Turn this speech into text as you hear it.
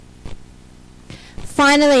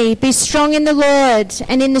Finally, be strong in the Lord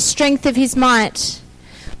and in the strength of his might.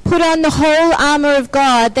 Put on the whole armour of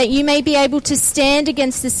God, that you may be able to stand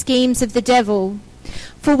against the schemes of the devil.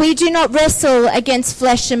 For we do not wrestle against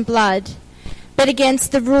flesh and blood, but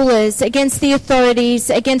against the rulers, against the authorities,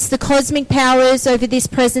 against the cosmic powers over this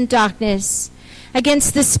present darkness,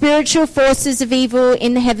 against the spiritual forces of evil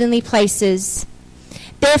in the heavenly places.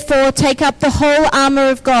 Therefore, take up the whole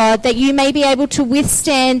armour of God, that you may be able to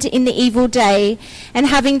withstand in the evil day, and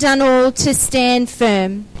having done all, to stand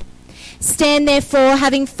firm. Stand therefore,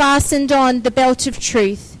 having fastened on the belt of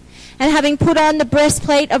truth, and having put on the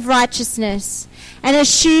breastplate of righteousness, and as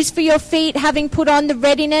shoes for your feet, having put on the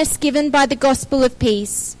readiness given by the gospel of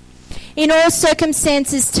peace. In all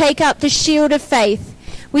circumstances, take up the shield of faith,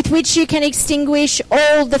 with which you can extinguish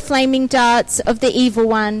all the flaming darts of the evil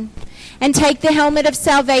one. And take the helmet of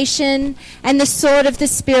salvation and the sword of the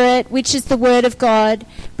Spirit, which is the word of God,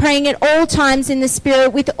 praying at all times in the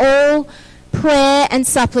Spirit with all prayer and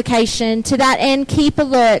supplication. To that end, keep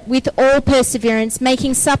alert with all perseverance,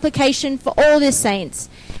 making supplication for all the saints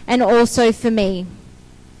and also for me.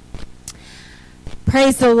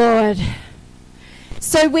 Praise the Lord.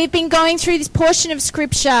 So we've been going through this portion of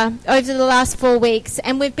Scripture over the last 4 weeks,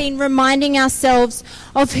 and we've been reminding ourselves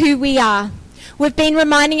of who we are. We've been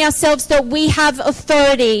reminding ourselves that we have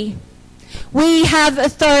authority. We have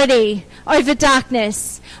authority over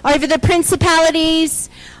darkness, over the principalities,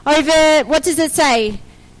 over, what does it say?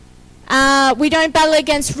 We don't battle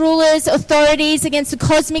against rulers, authorities, against the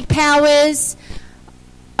cosmic powers,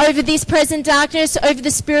 over this present darkness, over the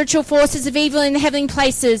spiritual forces of evil in the heavenly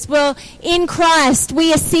places. Well, in Christ,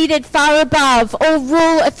 we are seated far above all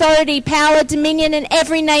rule, authority, power, dominion, and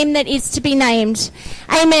every name that is to be named.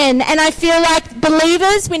 Amen. And I feel like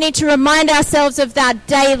believers, we need to remind ourselves of that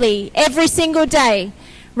daily, every single day,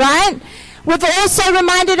 right? We've also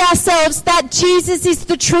reminded ourselves that Jesus is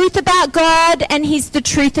the truth about God and he's the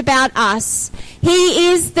truth about us. He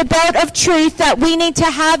is the belt of truth that we need to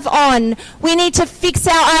have on. We need to fix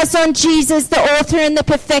our eyes on Jesus, the author and the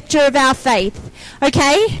perfecter of our faith.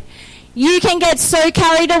 Okay? You can get so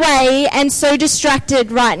carried away and so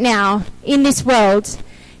distracted right now in this world.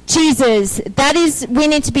 Jesus, we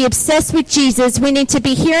need to be obsessed with Jesus. We need to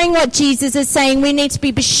be hearing what Jesus is saying. We need to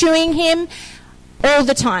be pursuing him all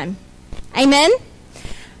the time. Amen?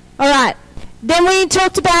 All right. Then we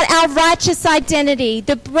talked about our righteous identity,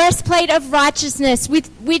 the breastplate of righteousness,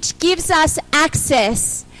 which gives us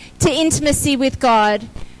access to intimacy with God.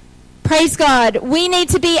 Praise God. We need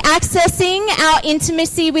to be accessing our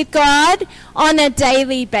intimacy with God on a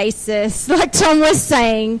daily basis, like Tom was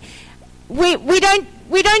saying. We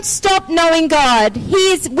don't stop knowing God.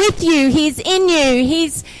 He is with you. He's in you.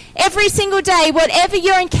 He's every single day, whatever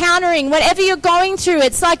you're encountering, whatever you're going through,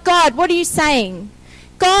 it's like, God, what are you saying?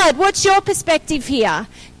 God, what's your perspective here?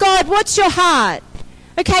 God, what's your heart?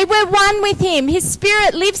 Okay, we're one with him. His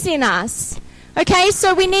Spirit lives in us. Okay,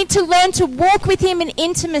 so we need to learn to walk with him in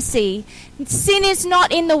intimacy. Sin is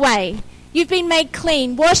not in the way. You've been made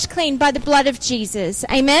clean, washed clean by the blood of Jesus.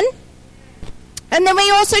 Amen? And then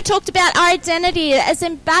we also talked about our identity as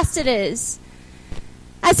ambassadors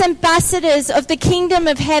of the kingdom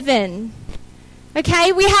of heaven.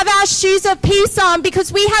 Okay, we have our shoes of peace on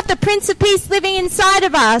because we have the Prince of Peace living inside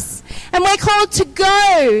of us. And we're called to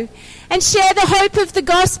go and share the hope of the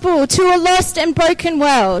gospel to a lost and broken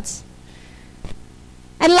world.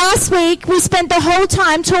 And last week, we spent the whole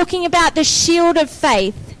time talking about the shield of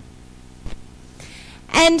faith.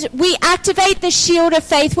 And we activate the shield of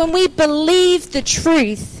faith when we believe the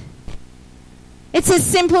truth. It's as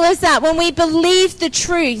simple as that. When we believe the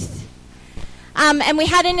truth. And we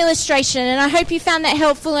had an illustration, and I hope you found that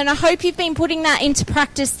helpful, and I hope you've been putting that into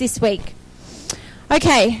practice this week.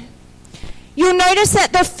 Okay. You'll notice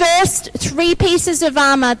that the first 3 pieces of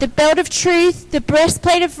armor, the belt of truth, the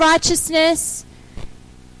breastplate of righteousness,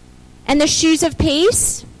 and the shoes of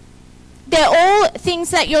peace, they're all things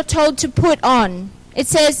that you're told to put on. It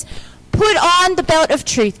says, put on the belt of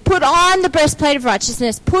truth, put on the breastplate of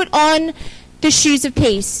righteousness, put on the shoes of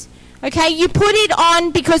peace. Okay, you put it on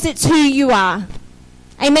because it's who you are.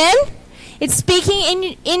 Amen? It's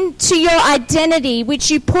speaking into your identity, which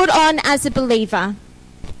you put on as a believer.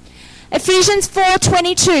 Ephesians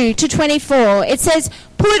 4:22-24, it says,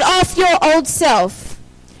 put off your old self,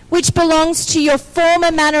 which belongs to your former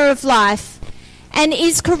manner of life, and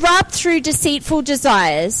is corrupt through deceitful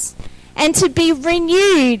desires, and to be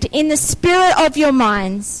renewed in the spirit of your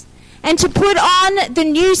minds, and to put on the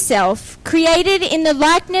new self, created in the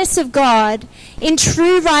likeness of God, in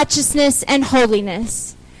true righteousness and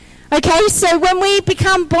holiness. Okay, so when we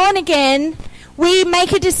become born again, we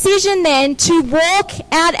make a decision then to walk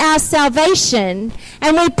out our salvation,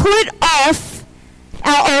 and we put off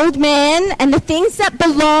our old man and the things that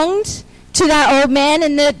belonged to that old man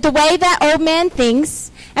and the way that old man thinks,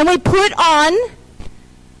 and we put on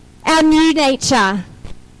our new nature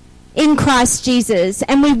in Christ Jesus,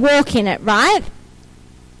 and we walk in it, right?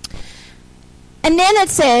 And then it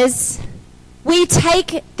says, we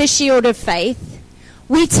take the shield of faith,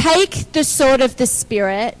 we take the sword of the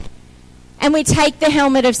Spirit, and we take the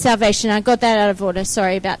helmet of salvation. I got that out of order,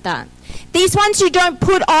 sorry about that. These ones you don't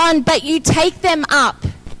put on, but you take them up.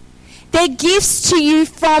 They're gifts to you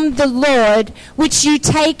from the Lord, which you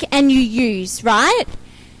take and you use, right?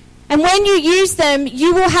 And when you use them,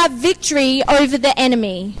 you will have victory over the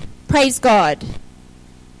enemy. Praise God.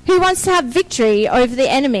 Who wants to have victory over the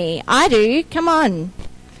enemy? I do. Come on.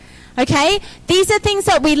 Okay? These are things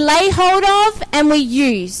that we lay hold of and we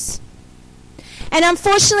use. And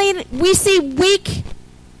unfortunately, we see weak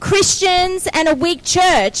Christians and a weak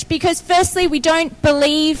church because firstly, we don't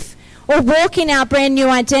believe or walk in our brand new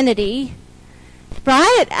identity,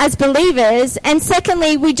 right, as believers. And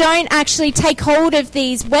secondly, we don't actually take hold of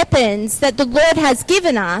these weapons that the Lord has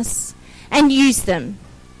given us and use them.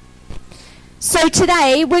 So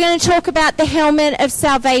today, we're going to talk about the helmet of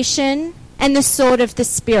salvation and the sword of the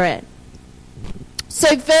Spirit.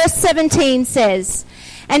 So verse 17 says,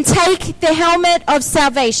 and take the helmet of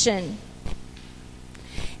salvation.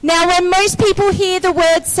 Now, when most people hear the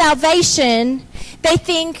word salvation, they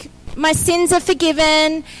think, my sins are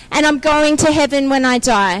forgiven and I'm going to heaven when I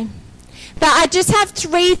die. But I just have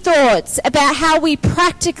 3 thoughts about how we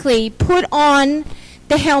practically put on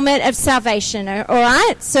the helmet of salvation, all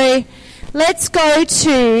right? So let's go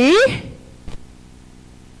to...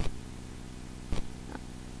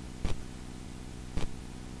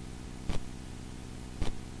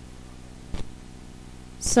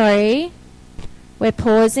 Sorry, we're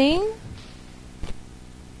pausing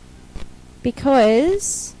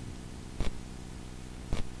because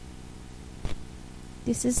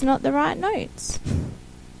this is not the right notes.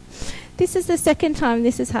 This is the second time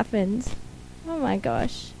this has happened. Oh my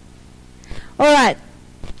gosh. All right,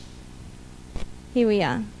 here we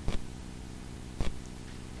are.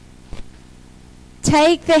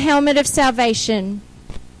 Take the helmet of salvation.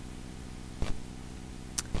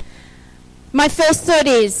 My first thought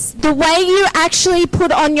is, the way you actually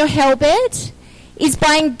put on your helmet is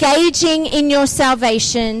by engaging in your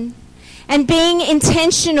salvation and being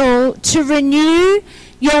intentional to renew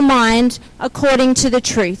your mind according to the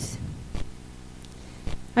truth.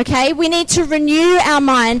 Okay, we need to renew our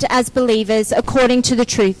mind as believers according to the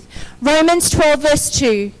truth. Romans 12 verse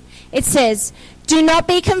 2, it says, do not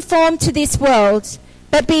be conformed to this world,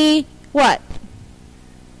 but be, what?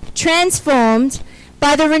 Transformed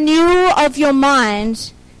by the renewal of your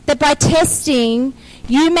mind, that by testing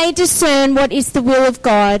you may discern what is the will of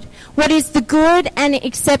God, what is the good and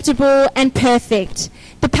acceptable and perfect.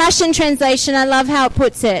 The Passion Translation, I love how it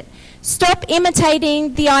puts it. Stop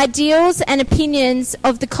imitating the ideals and opinions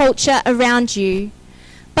of the culture around you,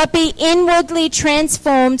 but be inwardly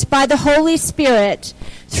transformed by the Holy Spirit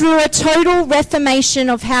through a total reformation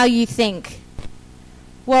of how you think.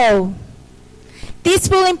 Whoa. This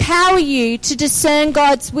will empower you to discern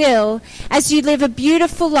God's will as you live a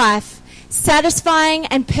beautiful life, satisfying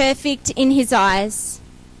and perfect in His eyes.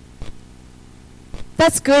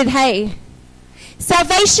 That's good, hey?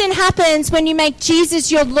 Salvation happens when you make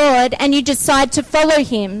Jesus your Lord and you decide to follow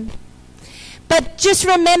Him. But just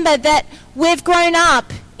remember that we've grown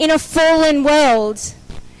up in a fallen world,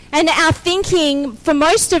 and our thinking, for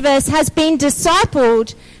most of us, has been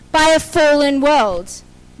discipled by a fallen world.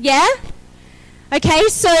 Yeah? Okay,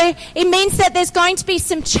 so it means that there's going to be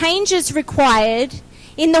some changes required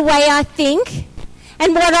in the way I think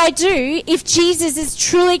and what I do if Jesus is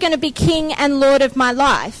truly going to be King and Lord of my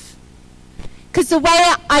life. Because the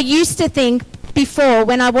way I used to think before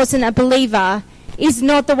when I wasn't a believer is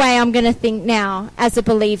not the way I'm going to think now as a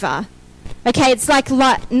believer. Okay, it's like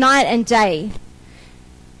night and day.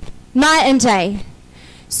 Night and day.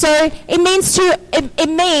 So it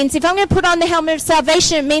means if I'm going to put on the helmet of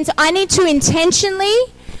salvation, it means I need to intentionally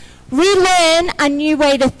relearn a new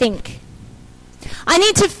way to think. I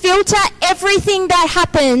need to filter everything that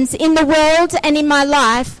happens in the world and in my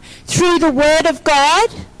life through the Word of God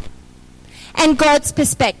and God's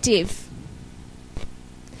perspective.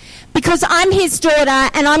 Because I'm His daughter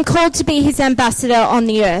and I'm called to be His ambassador on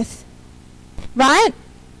the earth. Right?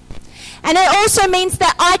 And it also means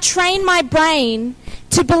that I train my brain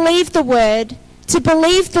to believe the Word, to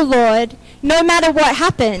believe the Lord, no matter what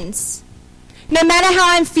happens. No matter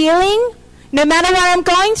how I'm feeling, no matter what I'm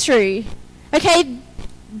going through. Okay,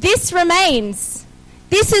 this remains.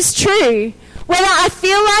 This is true, whether I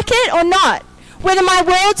feel like it or not, whether my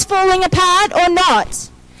world's falling apart or not,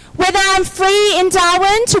 whether I'm free in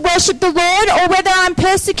Darwin to worship the Lord or whether I'm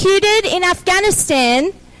persecuted in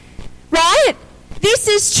Afghanistan, right? This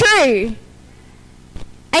is true.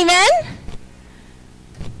 Amen?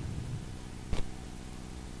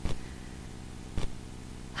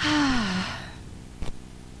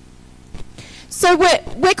 So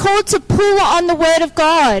we're called to pull on the Word of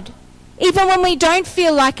God, even when we don't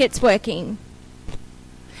feel like it's working.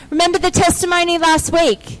 Remember the testimony last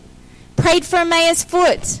week? Prayed for Emma's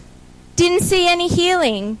foot. Didn't see any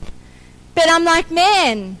healing. But I'm like,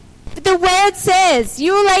 man, the Word says,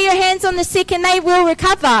 you will lay your hands on the sick and they will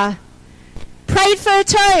recover. Prayed for a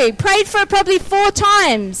toe. Prayed for it probably 4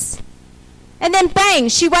 times. And then bang,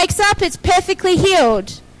 she wakes up, it's perfectly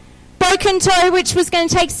healed. Broken toe, which was going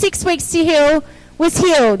to take 6 weeks to heal, was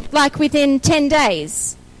healed like within 10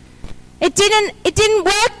 days. It didn't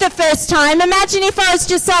work the first time. Imagine if I was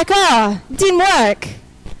just like, oh, it didn't work.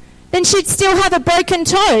 Then she'd still have a broken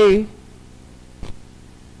toe.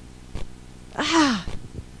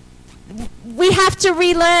 We have to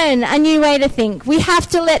relearn a new way to think. We have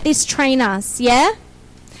to let this train us, yeah?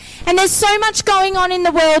 And there's so much going on in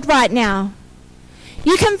the world right now.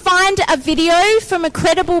 You can find a video from a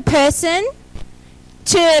credible person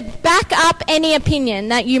to back up any opinion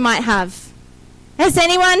that you might have. Has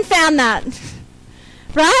anyone found that?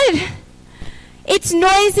 Right? It's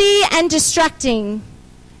noisy and distracting.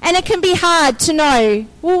 And it can be hard to know,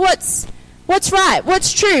 well, what's right?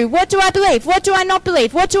 What's true? What do I believe? What do I not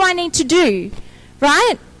believe? What do I need to do?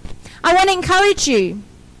 Right? I want to encourage you.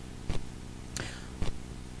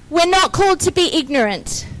 We're not called to be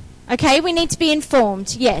ignorant. Okay, we need to be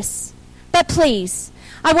informed, yes. But please,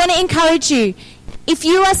 I want to encourage you, if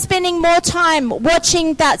you are spending more time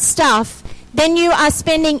watching that stuff than you are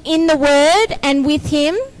spending in the Word and with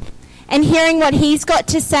Him and hearing what He's got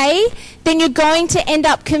to say, then you're going to end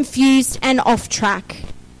up confused and off track.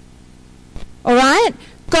 All right?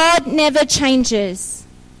 God never changes.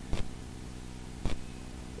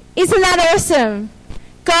 Isn't that awesome?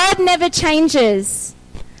 God never changes.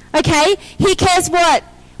 Okay? He cares what?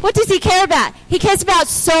 What does He care about? He cares about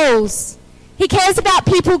souls. He cares about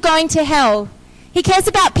people going to hell. He cares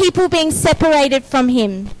about people being separated from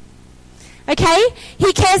Him. Okay?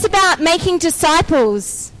 He cares about making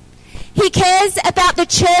disciples. He cares about the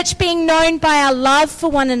church being known by our love for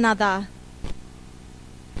one another.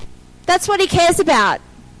 That's what He cares about.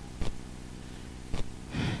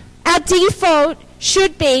 Our default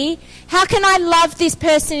should be, how can I love this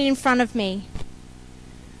person in front of me?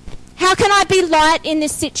 How can I be light in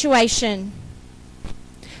this situation?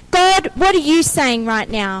 God, what are you saying right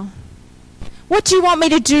now? What do you want me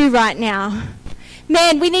to do right now?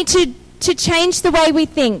 Man, we need to change the way we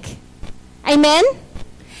think. Amen?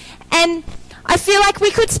 And I feel like we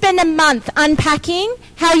could spend a month unpacking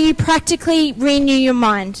how you practically renew your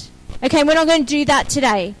mind. Okay, we're not going to do that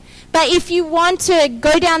today. But if you want to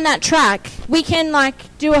go down that track, we can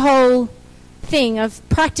do a whole thing of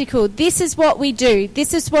practical. This is what we do.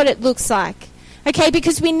 This is what it looks like. Okay,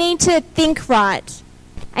 because we need to think right.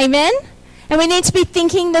 Amen? And we need to be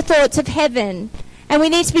thinking the thoughts of heaven. And we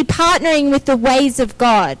need to be partnering with the ways of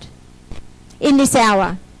God in this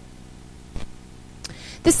hour.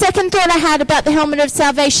 The second thought I had about the helmet of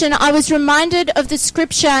salvation, I was reminded of the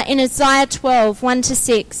scripture in Isaiah 12,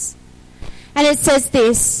 1-6. And it says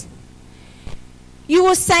this, you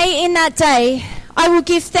will say in that day, I will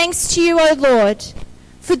give thanks to you, O Lord,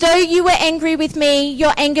 for though you were angry with me,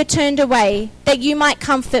 your anger turned away, that you might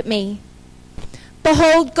comfort me.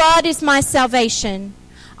 Behold, God is my salvation.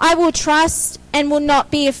 I will trust and will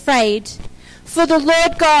not be afraid, for the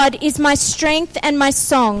Lord God is my strength and my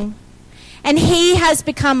song, and He has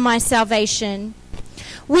become my salvation.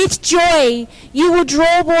 With joy you will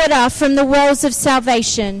draw water from the wells of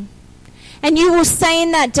salvation. And you will say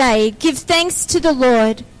in that day, give thanks to the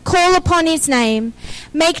Lord, call upon His name,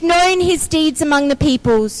 make known His deeds among the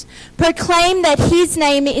peoples, proclaim that His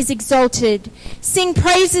name is exalted, sing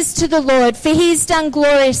praises to the Lord, for He has done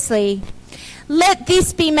gloriously. Let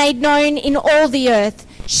this be made known in all the earth.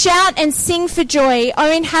 Shout and sing for joy,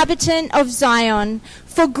 O inhabitant of Zion,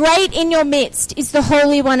 for great in your midst is the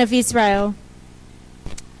Holy One of Israel.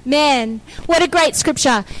 Man, what a great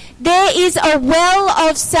scripture. There is a well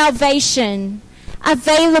of salvation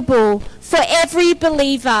available for every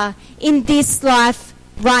believer in this life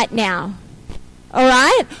right now. All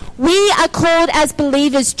right? We are called as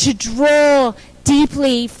believers to draw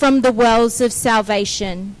deeply from the wells of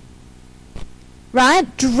salvation.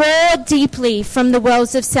 Right? Draw deeply from the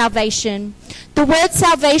wells of salvation. The word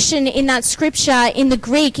salvation in that scripture in the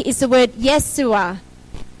Greek is the word Yeshua.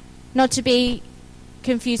 not to be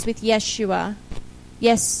confused with Yeshua.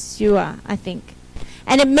 Yeshua, I think.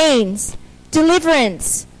 And it means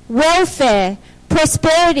deliverance, welfare,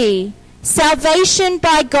 prosperity, salvation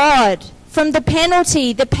by God from the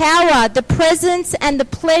penalty, the power, the presence, and the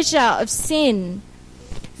pleasure of sin.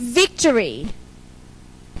 Victory.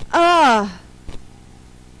 That's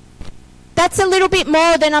a little bit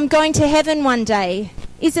more than I'm going to heaven one day,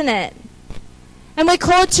 isn't it? And we're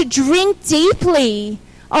called to drink deeply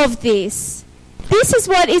of this. This is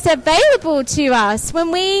what is available to us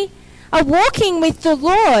when we are walking with the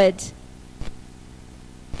Lord.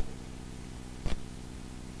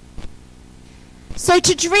 So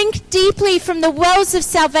to drink deeply from the wells of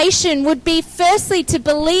salvation would be firstly to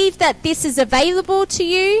believe that this is available to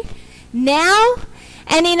you now,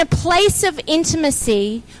 and in a place of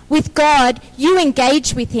intimacy with God, you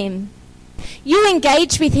engage with Him. You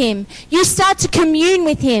engage with Him. You start to commune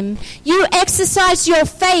with Him. You exercise your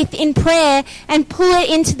faith in prayer and pull it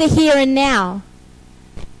into the here and now.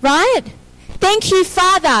 Right? Thank you,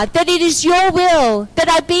 Father, that it is your will that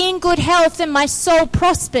I be in good health and my soul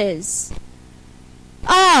prospers.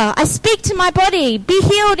 I speak to my body. Be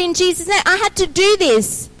healed in Jesus' name. I had to do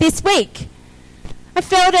this week. I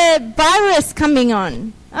felt a virus coming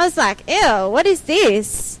on. I was like, ew, what is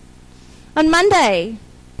this? On Monday,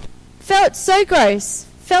 felt so gross,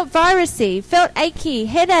 felt virusy, felt achy,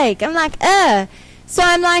 headache. I'm like, So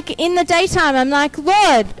I'm like, in the daytime, I'm like,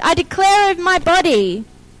 Lord, I declare over my body,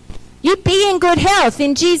 you be in good health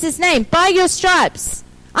in Jesus' name. By your stripes,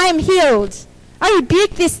 I am healed. I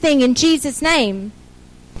rebuke this thing in Jesus' name.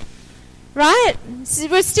 Right? So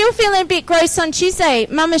we're still feeling a bit gross on Tuesday.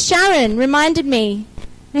 Mama Sharon reminded me,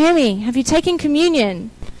 Naomi, have you taken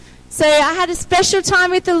communion? So I had a special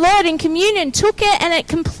time with the Lord in communion, took it, and it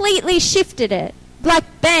completely shifted it. Like,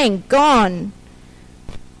 bang, gone.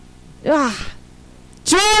 Draw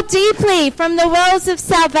deeply from the wells of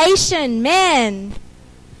salvation, man.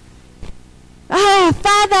 Oh,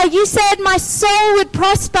 Father, you said my soul would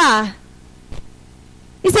prosper.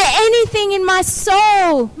 Is there anything in my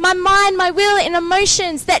soul, my mind, my will, and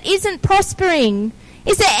emotions that isn't prospering?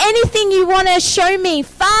 Is there anything you want to show me?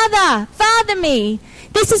 Father me.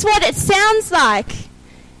 This is what it sounds like.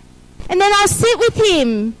 And then I'll sit with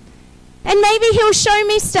Him. And maybe He'll show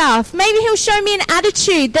me stuff. Maybe He'll show me an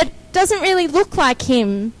attitude that doesn't really look like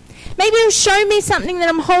Him. Maybe He'll show me something that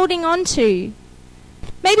I'm holding on to.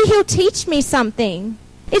 Maybe He'll teach me something.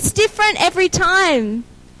 It's different every time.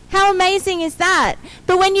 How amazing is that?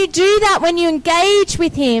 But when you do that, when you engage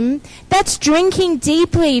with Him, that's drinking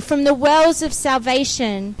deeply from the wells of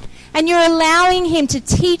salvation. And you're allowing Him to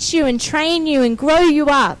teach you and train you and grow you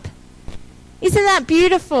up. Isn't that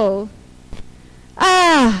beautiful?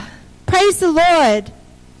 Praise the Lord.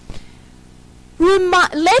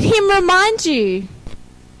 Let Him remind you.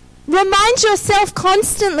 Remind yourself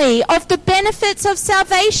constantly of the benefits of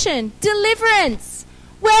salvation, deliverance,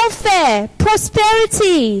 welfare,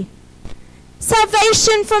 prosperity,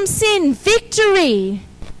 salvation from sin, victory.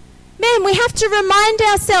 Man, we have to remind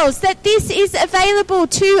ourselves that this is available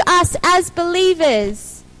to us as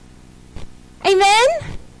believers. Amen?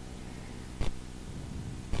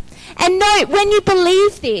 And note, when you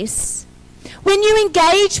believe this, when you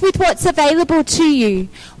engage with what's available to you,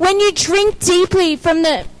 when you drink deeply from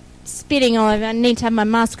the... Spitting all over, I need to have my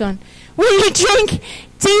mask on. When you drink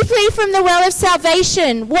deeply from the well of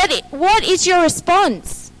salvation, what is your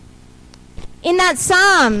response? In that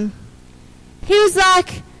psalm, he was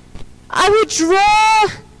like, I will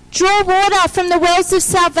draw water from the wells of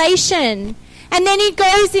salvation. And then he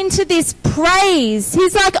goes into this praise.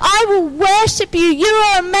 He's like, I will worship you. You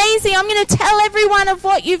are amazing. I'm going to tell everyone of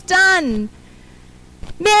what you've done.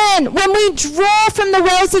 Man, when we draw from the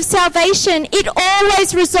wells of salvation, it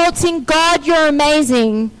always results in, God, you're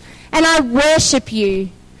amazing. And I worship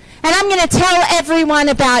you. And I'm going to tell everyone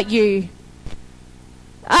about you.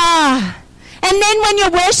 And then when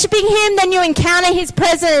you're worshiping Him, then you encounter His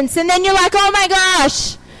presence. And then you're like, oh my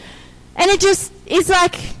gosh. And it just is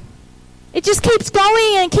like, it just keeps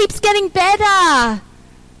going and keeps getting better.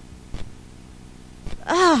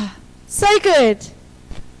 So good.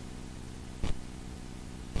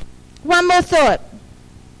 One more thought.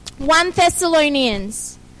 1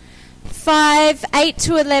 Thessalonians 5, 8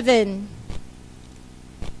 to 11.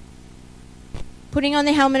 Putting on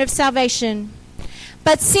the helmet of salvation.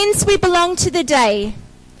 But since we belong to the day,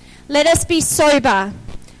 let us be sober,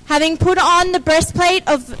 having put on the breastplate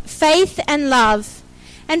of faith and love,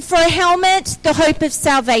 and for a helmet, the hope of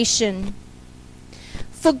salvation.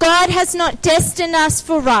 For God has not destined us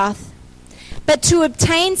for wrath, but to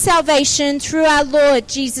obtain salvation through our Lord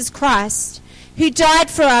Jesus Christ, who died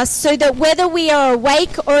for us, so that whether we are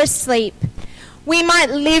awake or asleep, we might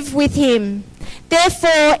live with him.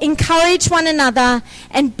 Therefore, encourage one another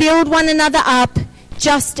and build one another up,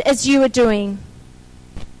 just as you are doing.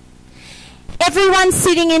 Everyone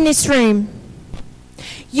sitting in this room,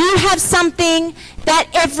 you have something that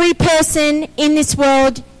every person in this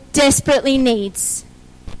world desperately needs.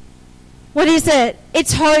 What is it?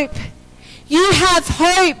 It's hope. You have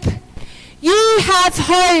hope. You have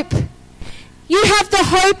hope. You have the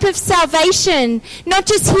hope of salvation, not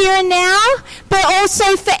just here and now, but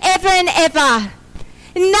also forever and ever.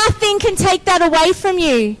 Nothing can take that away from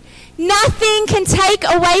you. Nothing can take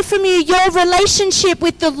away from you your relationship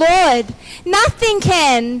with the Lord. Nothing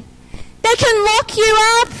can. They can lock you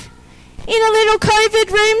up in a little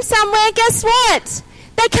COVID room somewhere. Guess what?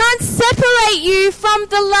 They can't separate you from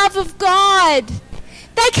the love of God.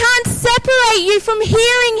 They can't separate you from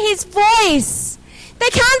hearing his voice. They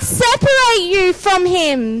can't separate you from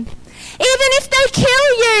him. Even if they kill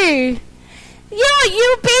you,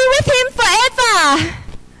 you'll be with him forever.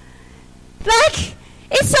 Like,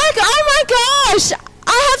 it's like, oh my gosh,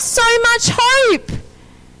 I have so much hope.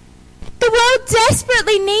 The world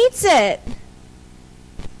desperately needs it.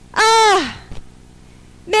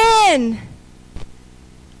 Man.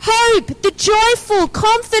 Hope, the joyful,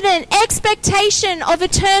 confident expectation of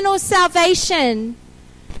eternal salvation.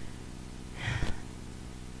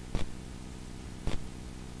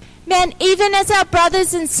 Man, even as our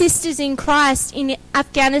brothers and sisters in Christ in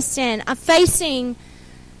Afghanistan are facing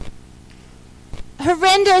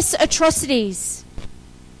horrendous atrocities,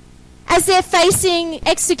 as they're facing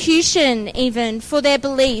execution even for their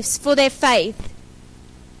beliefs, for their faith,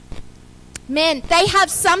 man, they have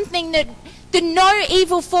something that no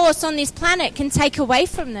evil force on this planet can take away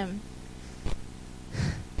from them.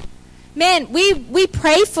 Man, we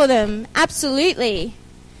pray for them, absolutely.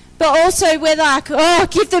 But also we're like, oh,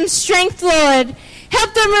 give them strength, Lord.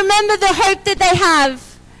 Help them remember the hope that they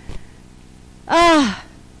have.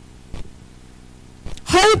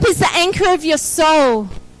 Hope is the anchor of your soul.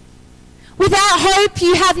 Without hope,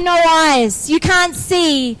 you have no eyes. You can't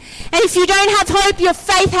see. And if you don't have hope, your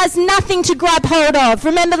faith has nothing to grab hold of.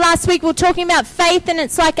 Remember last week we were talking about faith and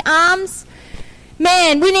it's like arms?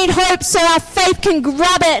 Man, we need hope so our faith can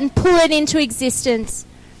grab it and pull it into existence.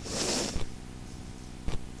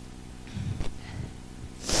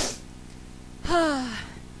 All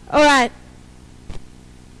right.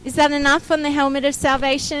 Is that enough on the helmet of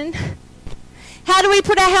salvation? How do we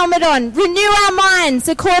put our helmet on? Renew our minds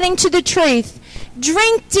according to the truth.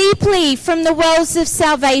 Drink deeply from the wells of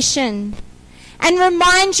salvation. And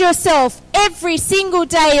remind yourself every single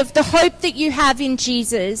day of the hope that you have in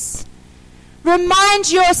Jesus.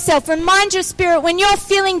 Remind yourself, remind your spirit when you're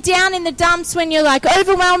feeling down in the dumps, when you're like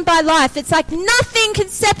overwhelmed by life. It's like nothing can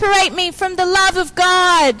separate me from the love of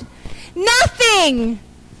God. Nothing.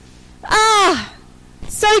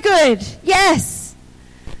 So good. Yes.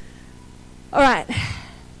 All right.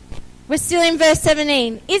 We're still in verse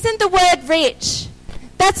 17. Isn't the word rich?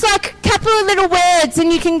 That's like a couple of little words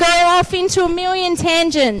and you can go off into a million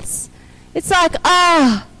tangents. It's like,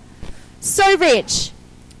 so rich.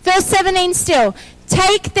 Verse 17 still.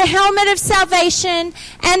 Take the helmet of salvation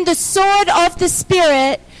and the sword of the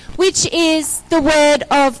Spirit, which is the word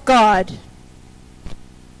of God.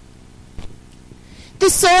 The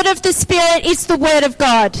sword of the Spirit is the word of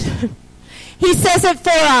God. He says it for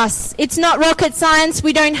us. It's not rocket science.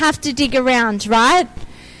 We don't have to dig around, right?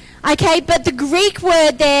 Okay, but the Greek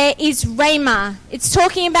word there is rhema. It's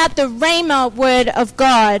talking about the rhema word of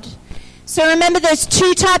God. So remember there's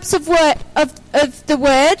two types of the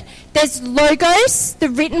word. There's logos, the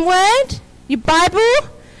written word, your Bible,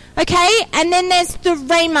 okay? And then there's the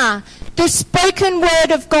rhema, the spoken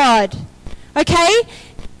word of God, okay?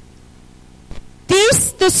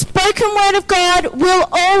 The spoken word of God will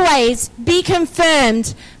always be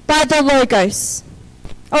confirmed by the logos.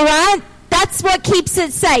 All right? That's what keeps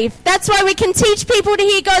it safe. That's why we can teach people to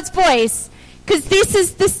hear God's voice, because this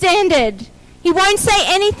is the standard. He won't say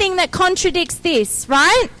anything that contradicts this,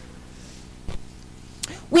 right?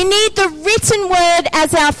 We need the written word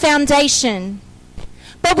as our foundation,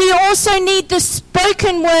 but we also need the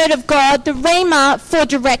spoken word of God, the rhema, for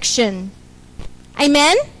direction.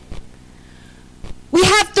 Amen? We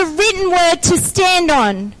have the written word to stand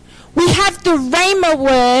on. We have the rhema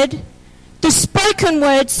word, the spoken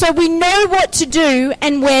word, so we know what to do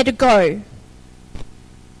and where to go.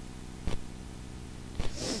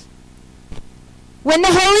 When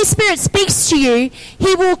the Holy Spirit speaks to you,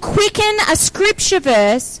 he will quicken a scripture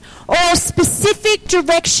verse or a specific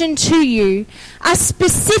direction to you, a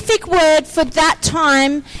specific word for that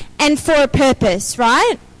time and for a purpose,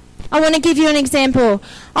 right? I want to give you an example.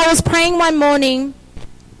 I was praying one morning.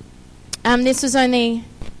 This was only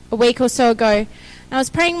a week or so ago. I was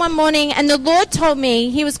praying one morning, and the Lord told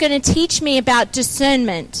me He was going to teach me about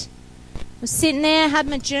discernment. I was sitting there, had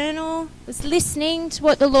my journal, was listening to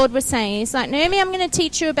what the Lord was saying. He's like, Naomi, I'm going to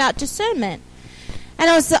teach you about discernment. And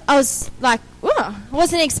I was like, oh, I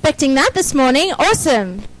wasn't expecting that this morning.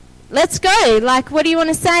 Awesome. Let's go. Like, what do you want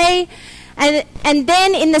to say? And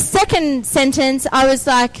then in the second sentence, I was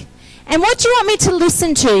like, and what do you want me to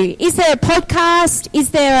listen to? Is there a podcast? Is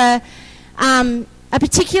there a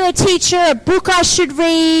particular teacher, a book I should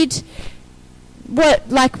read?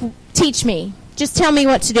 Teach me. Just tell me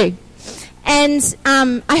what to do. And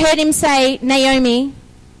I heard him say, Naomi,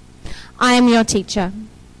 I am your teacher.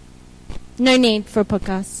 No need for a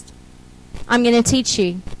podcast. I'm going to teach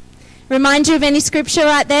you. Remind you of any scripture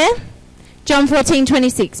right there? John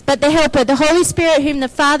 14:26. But the Helper, the Holy Spirit, whom the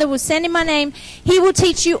Father will send in my name, He will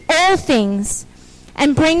teach you all things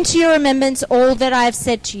and bring to your remembrance all that I have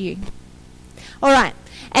said to you. All right.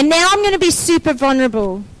 And now I'm going to be super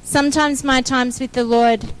vulnerable. Sometimes my times with the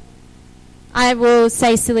Lord, I will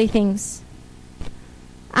say silly things.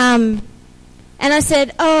 And I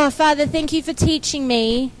said, oh, Father, thank you for teaching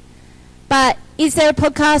me. But is there a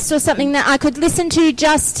podcast or something that I could listen to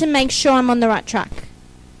just to make sure I'm on the right track?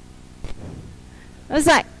 I was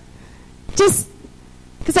like, just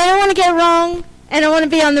because I don't want to get it wrong and I want to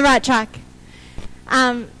be on the right track.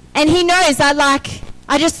 And He knows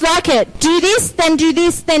I just like it. Do this, then do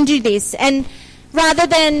this, then do this. And rather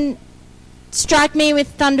than strike me with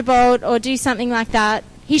thunderbolt or do something like that,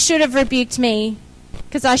 He should have rebuked me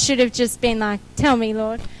because I should have just been like, tell me,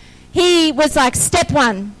 Lord. He was like, step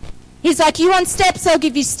one. He's like, you want steps? I'll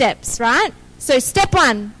give you steps, right? So step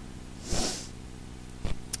one.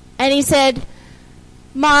 And He said,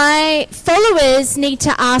 my followers need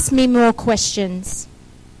to ask me more questions.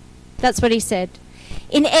 That's what He said.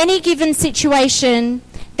 In any given situation,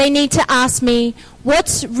 they need to ask me,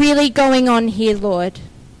 what's really going on here, Lord?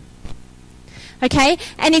 Okay?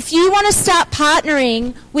 And if you want to start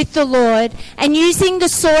partnering with the Lord and using the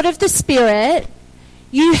sword of the Spirit,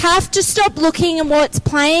 you have to stop looking at what's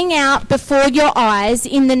playing out before your eyes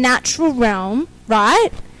in the natural realm, right?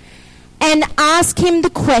 And ask Him the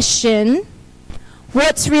question,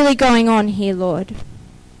 what's really going on here, Lord?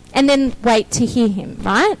 And then wait to hear Him,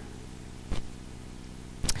 right?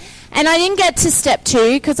 And I didn't get to step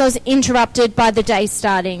 2 because I was interrupted by the day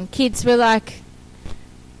starting. Kids were like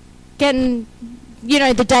getting,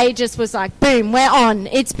 the day just was like, boom, we're on.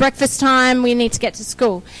 It's breakfast time. We need to get to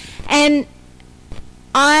school. And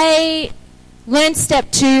I learned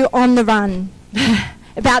step 2 on the run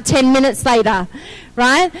about 10 minutes later,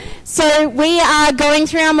 right? So we are going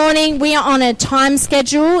through our morning. We are on a time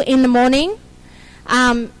schedule in the morning,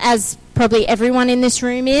 as probably everyone in this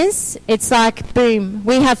room is. It's like, boom,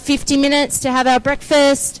 we have 50 minutes to have our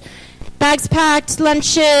breakfast, bags packed,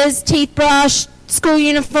 lunches, teeth brushed, school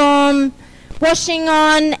uniform, washing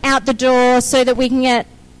on, out the door so that we can get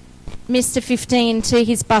Mr. 15 to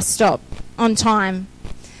his bus stop on time.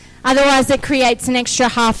 Otherwise, it creates an extra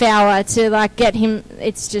half hour to get him.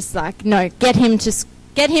 It's just like, no, get him to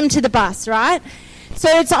the bus, right?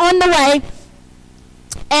 So it's on the way,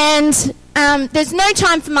 and there's no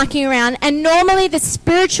time for mucking around. And normally, the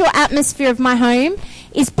spiritual atmosphere of my home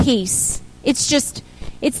is peace. It's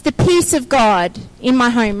the peace of God in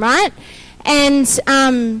my home, right? And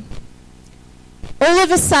all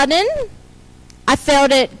of a sudden, I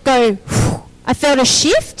felt it go. I felt a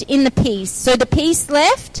shift in the peace. So the peace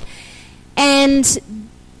left. And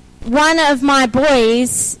one of my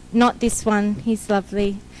boys, not this one, he's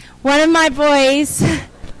lovely. One of my boys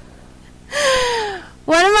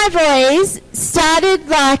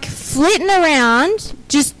started flitting around,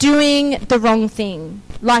 just doing the wrong thing.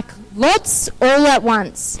 Lots all at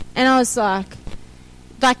once. And I was like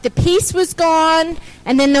the peace was gone,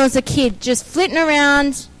 and then there was a kid just flitting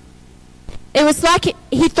around. It was like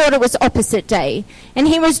he thought it was opposite day. And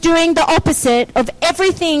he was doing the opposite of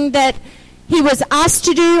everything that he was asked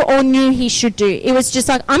to do or knew he should do. It was just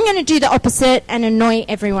like, I'm going to do the opposite and annoy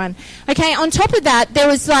everyone. Okay, on top of that, there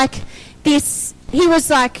was this, he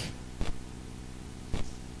was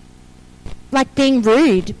being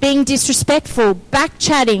rude, being disrespectful,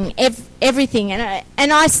 back-chatting, everything.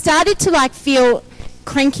 And I started to feel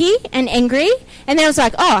cranky and angry. And then I was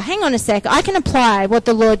like, oh, hang on a sec. I can apply what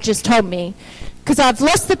the Lord just told me because I've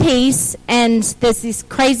lost the peace and there's this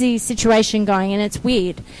crazy situation going and it's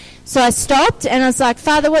weird. So I stopped and I was like,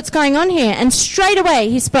 Father, what's going on here? And straight away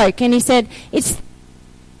he spoke and he said,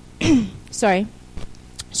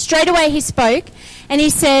 Straight away he spoke and he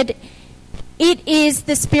said, it is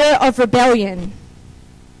the spirit of rebellion.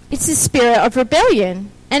 it's the spirit of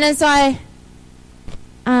rebellion. And as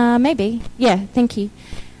thank you.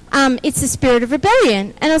 It's the spirit of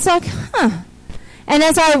rebellion. And I was like, And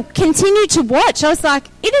as I continued to watch, I was like,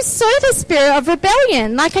 it is so the spirit of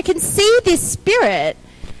rebellion. Like, I can see this spirit,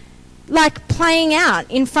 like, playing out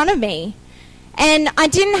in front of me. And I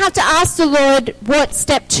didn't have to ask the Lord what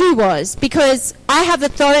step 2 was, because I have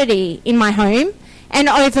authority in my home and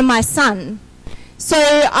over my son. So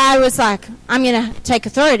I was like, I'm going to take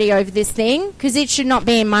authority over this thing, because it should not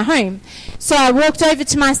be in my home. So I walked over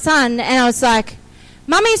to my son and I was like,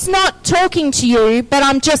 Mummy's not talking to you, but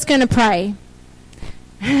I'm just going to pray.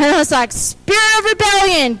 And I was like, spirit of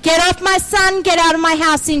rebellion, get off my son, get out of my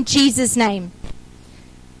house in Jesus' name.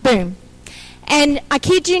 Boom. And I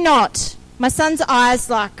kid you not, my son's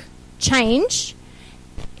eyes like changed.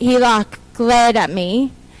 He like glared at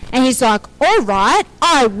me and he's like, all right,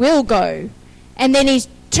 I will go. And then he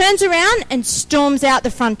turns around and storms out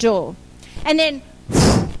the front door. And then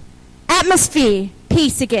atmosphere,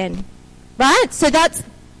 peace again. Right? So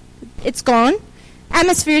it's gone.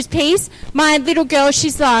 Atmosphere is peace. My little girl,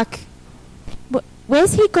 she's like,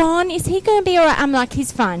 where's he gone? Is he going to be all right? I'm like,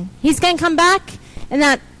 he's fine. He's going to come back, and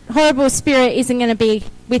that horrible spirit isn't going to be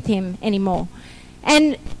with him anymore.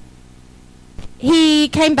 And he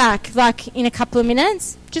came back, like, in a couple of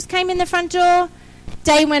minutes. Just came in the front door.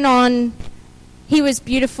 Day went on. He was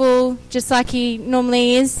beautiful, just like he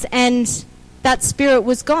normally is, and that spirit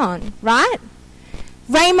was gone, right?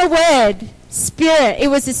 Rhema word, spirit. It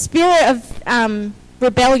was a spirit of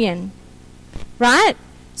rebellion, right?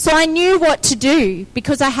 So I knew what to do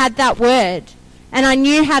because I had that word, and I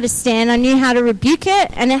knew how to stand, I knew how to rebuke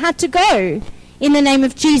it, and it had to go in the name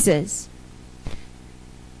of Jesus.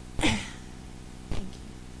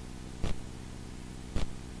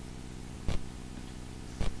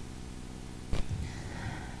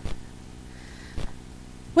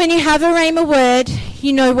 When you have a rhema word,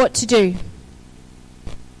 you know what to do.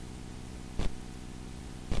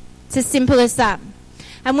 It's as simple as that.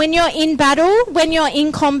 And when you're in battle, when you're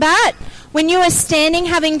in combat, when you are standing,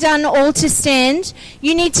 having done all to stand,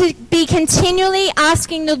 you need to be continually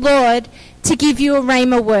asking the Lord to give you a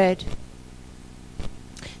rhema word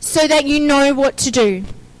so that you know what to do.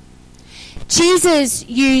 Jesus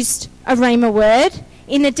used a rhema word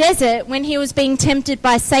in the desert when he was being tempted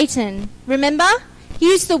by Satan. Remember? He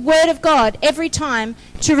used the word of God every time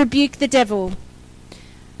to rebuke the devil.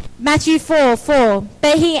 Matthew 4:4.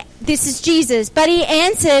 This is Jesus. But he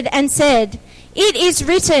answered and said, it is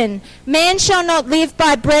written, man shall not live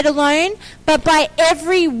by bread alone, but by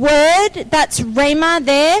every word, that's rhema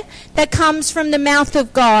there, that comes from the mouth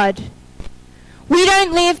of God. We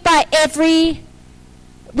don't live by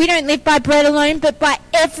bread alone, but by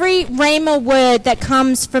every rhema word that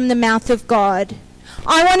comes from the mouth of God.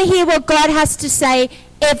 I want to hear what God has to say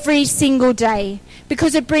every single day,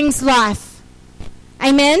 because it brings life.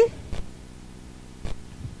 Amen?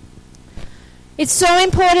 It's so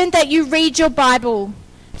important that you read your Bible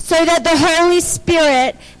so that the Holy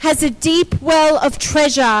Spirit has a deep well of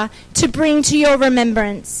treasure to bring to your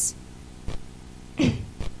remembrance.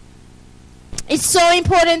 It's so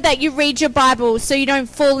important that you read your Bible so you don't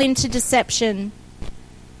fall into deception.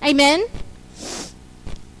 Amen?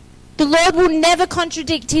 The Lord will never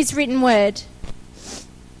contradict his written word.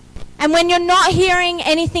 And when you're not hearing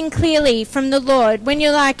anything clearly from the Lord, when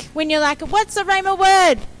you're like, what's a rhema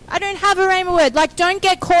word? I don't have a rhema word. Like, don't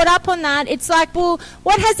get caught up on that. It's like, well,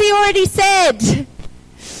 what has he already said?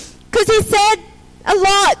 Because he said a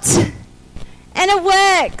lot. And it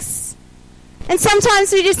works. And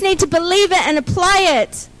sometimes we just need to believe it and apply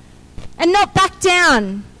it. And not back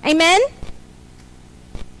down. Amen?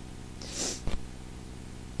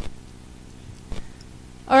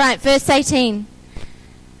 All right, verse 18.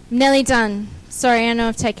 I'm nearly done. Sorry, I know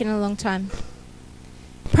I've taken a long time.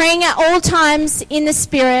 Praying at all times in the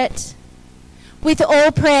Spirit, with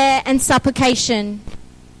all prayer and supplication.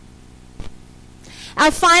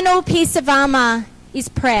 Our final piece of armor is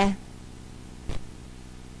prayer.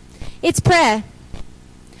 It's prayer.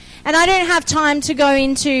 And I don't have time to go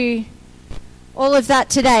into all of that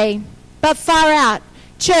today, but far out.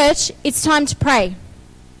 Church, it's time to pray.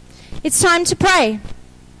 It's time to pray,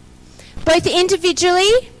 both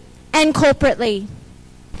individually and corporately.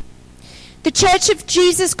 The Church of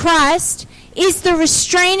Jesus Christ is the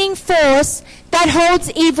restraining force that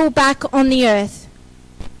holds evil back on the earth.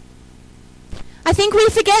 I think we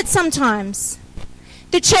forget sometimes.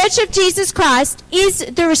 The Church of Jesus Christ is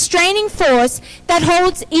the restraining force that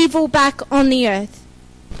holds evil back on the earth.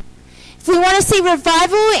 If we want to see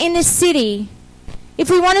revival in this city, if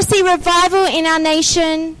we want to see revival in our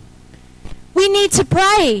nation, we need to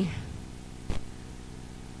pray.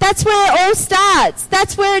 That's where it all starts.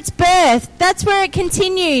 That's where it's birthed. That's where it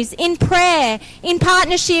continues, in prayer, in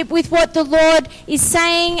partnership with what the Lord is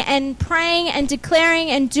saying and praying and declaring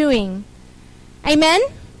and doing. Amen?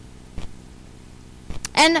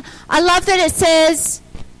 And I love that it says,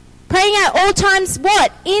 praying at all times,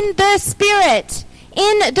 what? In the Spirit.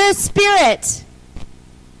 In the Spirit.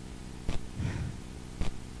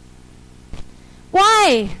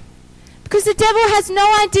 Why? Because the devil has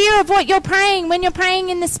no idea of what you're praying when you're praying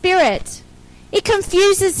in the Spirit. It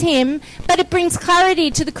confuses him, but it brings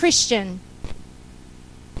clarity to the Christian.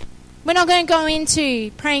 We're not going to go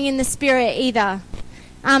into praying in the Spirit either.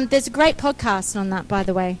 There's a great podcast on that, by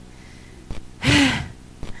the way.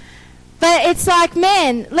 But it's like,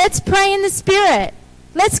 man, let's pray in the Spirit.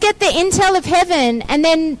 Let's get the intel of heaven and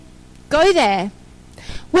then go there.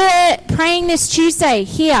 We're praying this Tuesday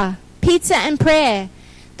here. Pizza and prayer.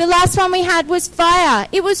 The last one we had was fire.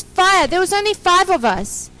 It was fire. There was only 5 of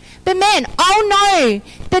us. But man, I'll know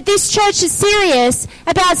that this church is serious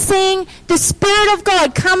about seeing the Spirit of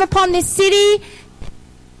God come upon this city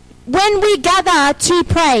when we gather to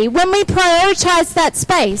pray, when we prioritize that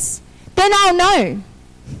space. Then I'll know.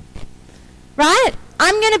 Right?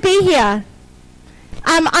 I'm going to be here.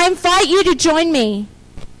 I invite you to join me.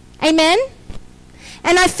 Amen?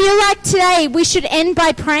 And I feel like today we should end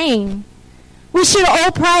by praying. We should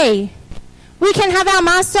all pray. We can have our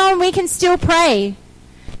mask on, we can still pray.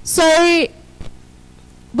 So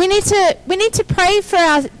we need to pray for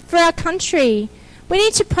our country. We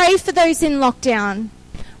need to pray for those in lockdown.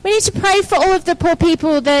 We need to pray for all of the poor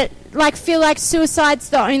people that feel like suicide's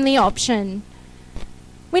the only option.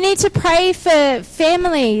 We need to pray for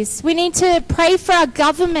families. We need to pray for our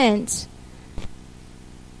government.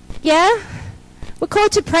 Yeah? We're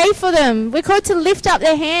called to pray for them. We're called to lift up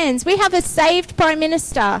their hands. We have a saved Prime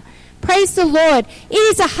Minister. Praise the Lord. It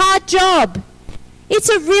is a hard job. It's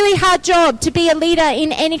a really hard job to be a leader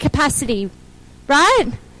in any capacity.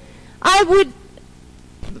 Right?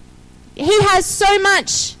 He has so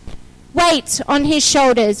much weight on his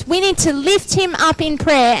shoulders. We need to lift him up in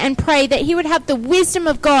prayer and pray that he would have the wisdom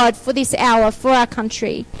of God for this hour, for our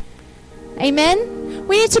country. Amen?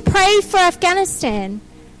 We need to pray for Afghanistan.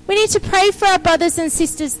 We need to pray for our brothers and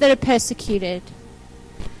sisters that are persecuted.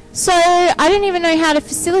 So, I don't even know how to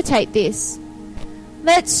facilitate this.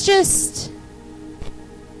 Let's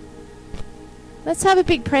have a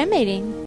big prayer meeting.